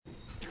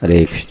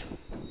Hare Krishna.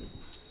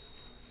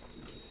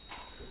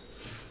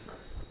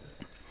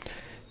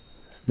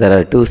 There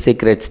are two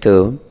secrets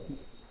to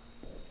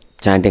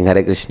chanting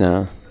Hare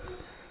Krishna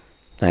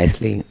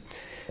nicely.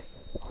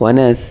 One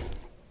is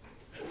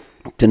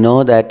to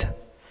know that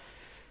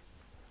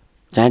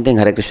chanting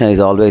Hare Krishna is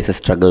always a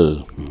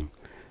struggle.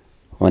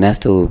 One has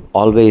to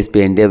always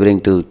be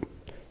endeavoring to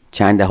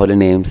chant the holy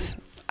names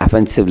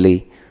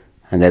offensively,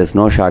 and there is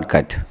no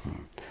shortcut.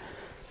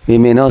 We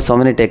may know so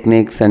many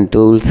techniques and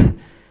tools,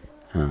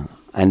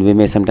 and we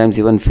may sometimes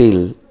even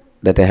feel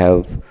that I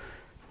have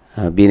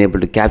been able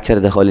to capture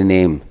the holy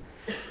name.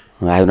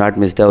 I have not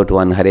missed out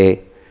one Hare,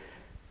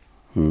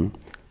 or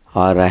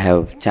I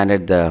have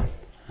chanted the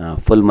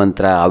full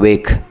mantra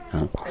awake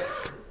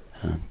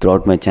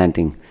throughout my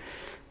chanting.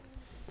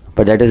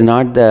 But that is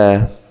not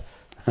the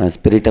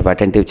spirit of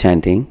attentive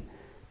chanting.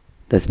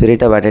 The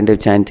spirit of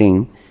attentive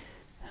chanting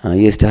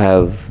used to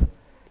have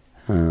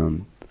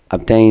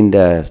obtained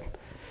a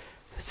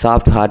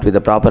soft heart with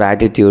a proper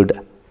attitude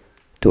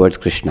towards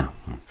Krishna.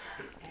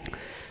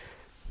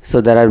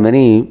 So there are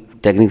many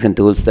techniques and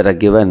tools that are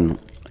given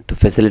to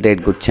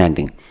facilitate good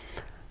chanting.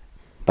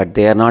 But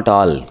they are not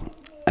all.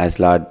 As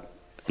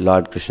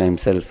Lord Krishna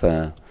himself,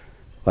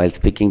 while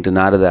speaking to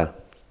Narada,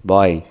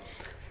 boy,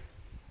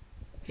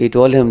 he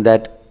told him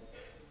that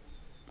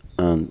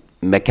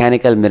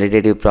mechanical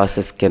meditative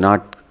process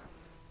cannot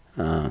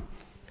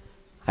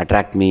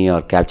attract me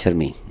or capture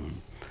me.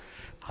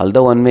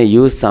 Although one may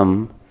use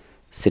some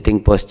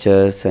sitting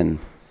postures and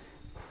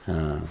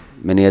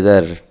many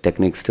other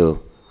techniques to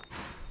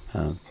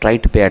try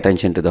to pay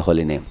attention to the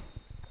holy name.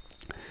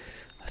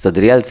 So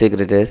the real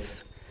secret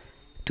is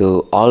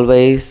to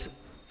always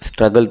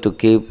struggle to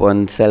keep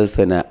oneself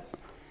in a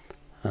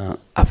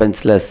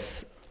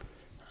offenseless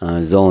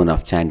zone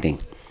of chanting.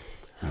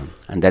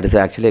 And that is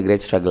actually a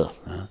great struggle.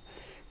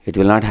 It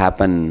will not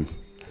happen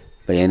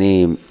by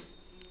any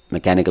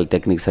mechanical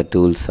techniques or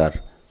tools or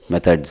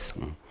methods.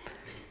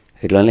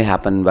 It will only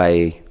happen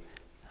by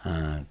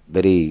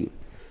very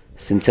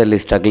sincerely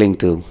struggling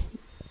to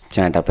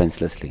chant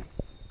offenselessly.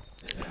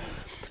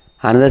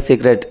 Another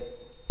secret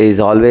is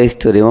always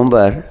to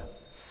remember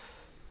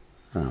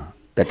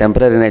the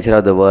temporary nature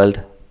of the world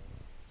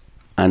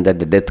and that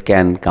the death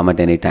can come at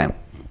any time.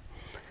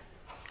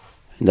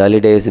 In the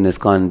early days in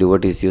ISKCON,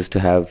 devotees used to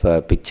have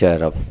a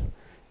picture of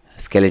a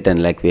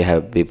skeleton like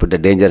we put the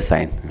danger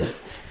sign,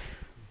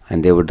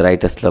 and they would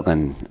write a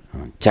slogan,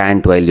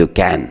 chant while you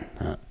can,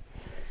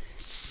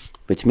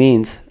 which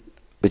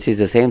is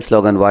the same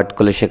slogan what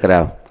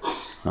Kulashekara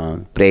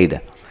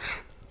prayed,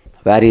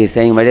 where he is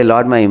saying, my dear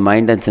Lord, my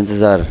mind and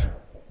senses are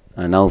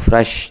now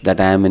fresh, that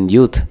I am in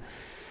youth.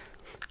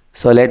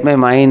 So let my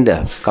mind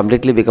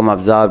completely become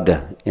absorbed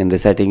in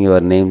reciting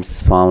your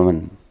names, form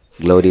and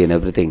glory and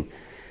everything.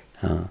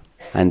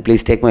 And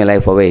please take my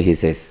life away, he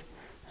says.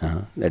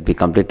 Let me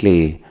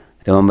completely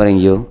remembering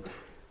you.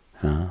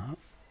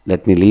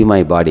 Let me leave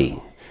my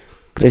body.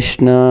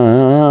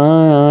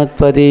 Krishna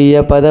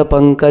tvadiya pada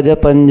pankaja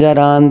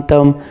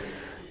panjarantam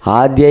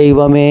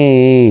adyaiva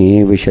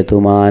me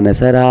vishatu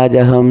manasa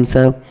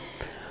rajahamsa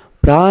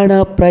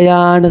prana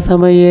prayana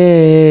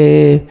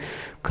samaye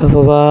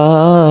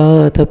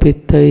kavavata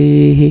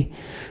pittaihi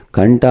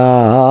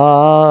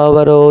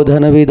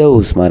kantavarodhana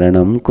vidau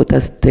smaranam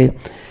kutaste.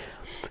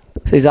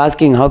 So he's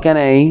asking, how can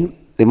I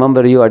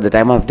remember you at the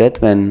time of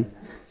death when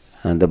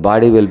the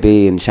body will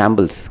be in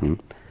shambles?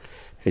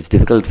 It's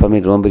difficult for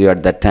me to remember you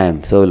at that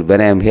time. So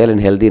when I am here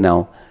and healthy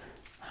now,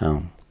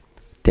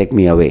 take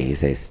me away, he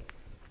says.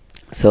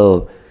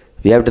 So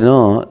we have to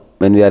know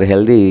when we are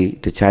healthy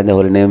to chant the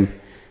holy name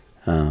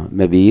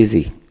may be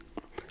easy.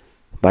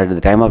 But at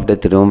the time of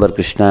death to remember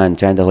Krishna and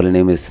chant the holy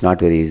name is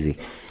not very easy.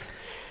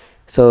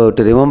 So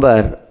to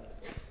remember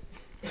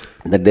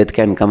that death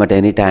can come at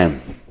any time,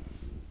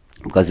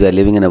 because we are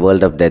living in a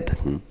world of death,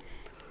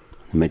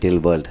 material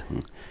world.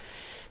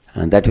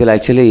 And that will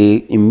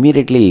actually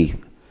immediately,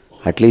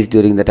 at least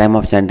during the time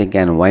of chanting,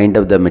 can wind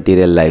up the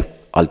material life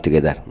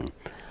altogether.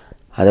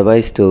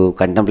 Otherwise, to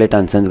contemplate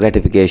on sense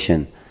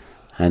gratification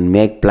and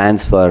make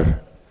plans for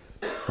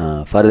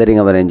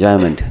furthering our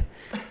enjoyment,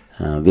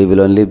 we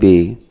will only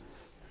be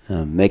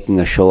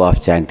making a show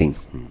of chanting,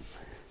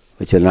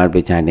 which will not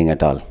be chanting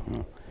at all.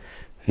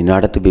 In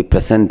order to be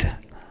present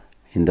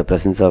in the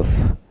presence of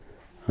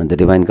the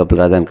divine couple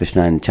Radha and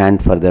Krishna and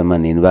chant for them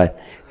and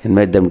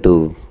invite them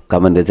to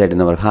come and reside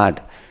in our heart,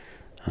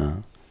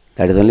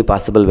 that is only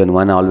possible when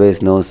one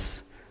always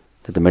knows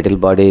that the material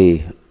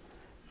body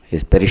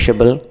is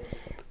perishable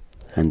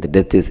and the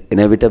death is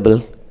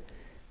inevitable,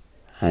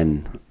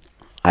 and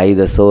I,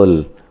 the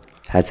soul,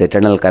 has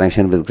eternal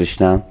connection with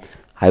Krishna.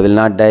 I will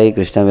not die,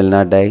 Krishna will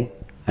not die,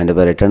 and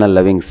our eternal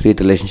loving sweet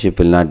relationship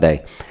will not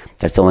die.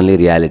 That's the only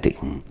reality.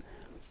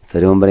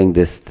 So remembering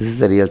this is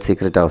the real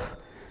secret of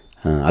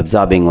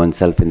absorbing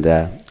oneself in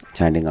the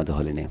chanting of the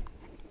holy name.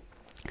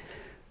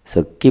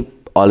 So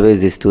keep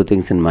always these two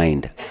things in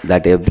mind,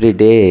 that every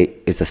day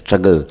is a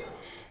struggle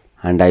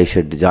and I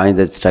should join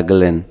that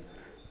struggle in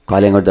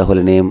calling out the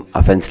holy name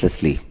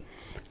offenselessly.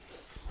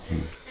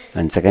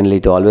 And secondly,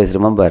 to always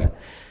remember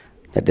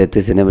that death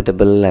is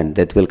inevitable and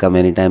death will come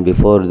anytime.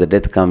 Before the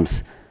death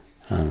comes,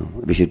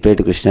 we should pray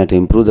to Krishna to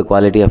improve the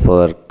quality of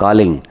our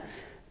calling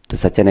to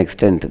such an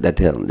extent that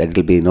it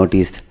will be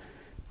noticed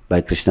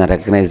by Krishna,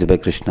 recognized by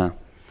Krishna,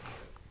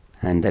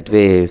 and that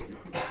way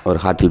our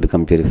heart will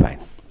become purified.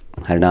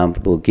 Harinam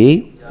Prabhu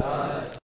ki